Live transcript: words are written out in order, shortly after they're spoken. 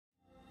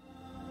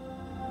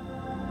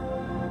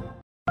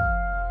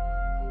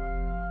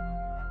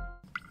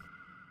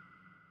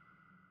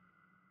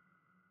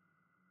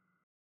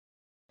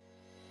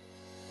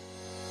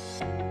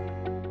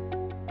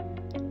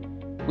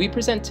We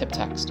present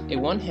TipText, a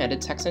one-handed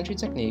text entry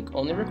technique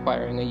only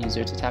requiring a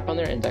user to tap on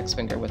their index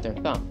finger with their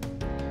thumb.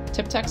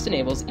 TipText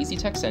enables easy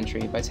text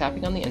entry by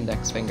tapping on the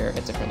index finger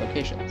at different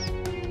locations.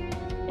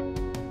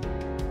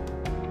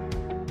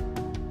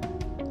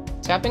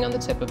 Tapping on the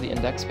tip of the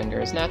index finger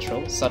is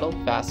natural, subtle,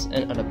 fast,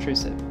 and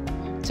unobtrusive.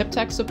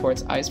 TipText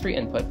supports eyes-free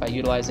input by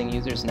utilizing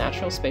users'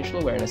 natural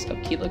spatial awareness of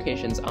key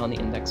locations on the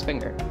index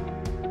finger.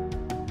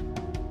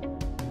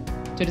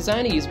 To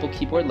design a usable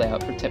keyboard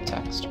layout for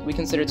TipText, we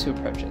consider two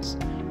approaches.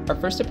 Our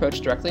first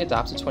approach directly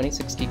adopts a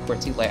 26-key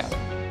QWERTY layout.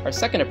 Our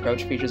second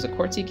approach features a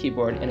QWERTY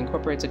keyboard and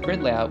incorporates a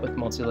grid layout with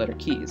multi-letter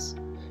keys.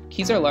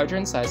 Keys are larger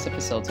in size to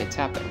facilitate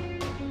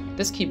tapping.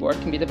 This keyboard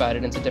can be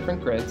divided into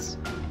different grids,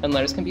 and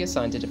letters can be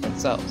assigned to different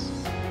cells.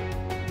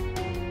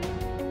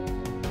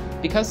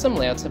 Because some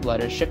layouts have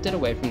letters shifted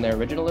away from their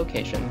original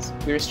locations,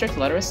 we restrict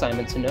letter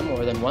assignment to no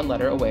more than one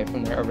letter away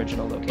from their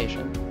original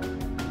location.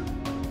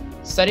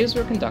 Studies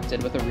were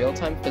conducted with a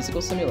real-time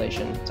physical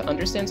simulation to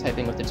understand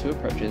typing with the two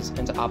approaches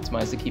and to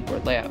optimize the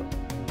keyboard layout.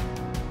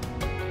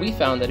 We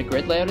found that a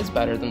grid layout is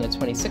better than the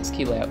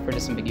 26-key layout for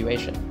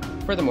disambiguation.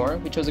 Furthermore,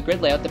 we chose a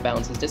grid layout that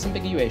balances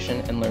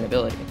disambiguation and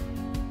learnability.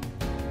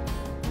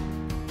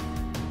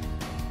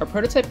 Our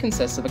prototype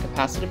consists of a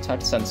capacitive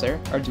touch sensor,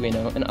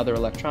 Arduino, and other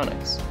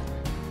electronics.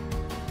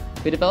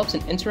 We developed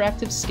an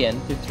interactive skin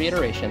through 3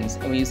 iterations,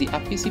 and we use the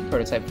FPC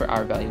prototype for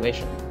our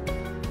evaluation.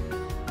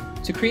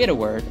 To create a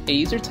word, a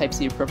user types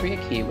the appropriate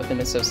key with an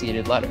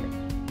associated letter.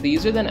 The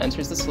user then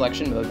enters the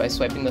selection mode by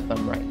swiping the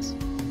thumb right.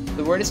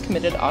 The word is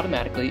committed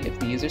automatically if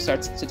the user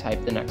starts to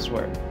type the next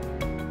word.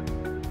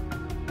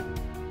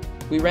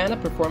 We ran a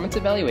performance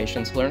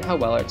evaluation to learn how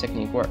well our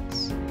technique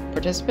works.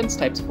 Participants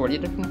typed 40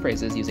 different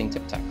phrases using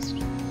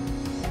TipText.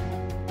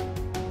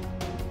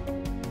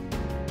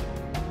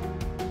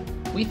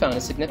 We found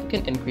a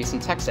significant increase in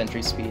text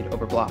entry speed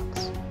over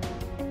blocks.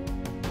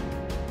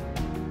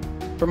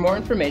 For more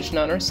information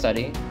on our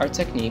study, our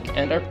technique,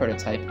 and our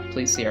prototype,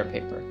 please see our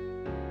paper.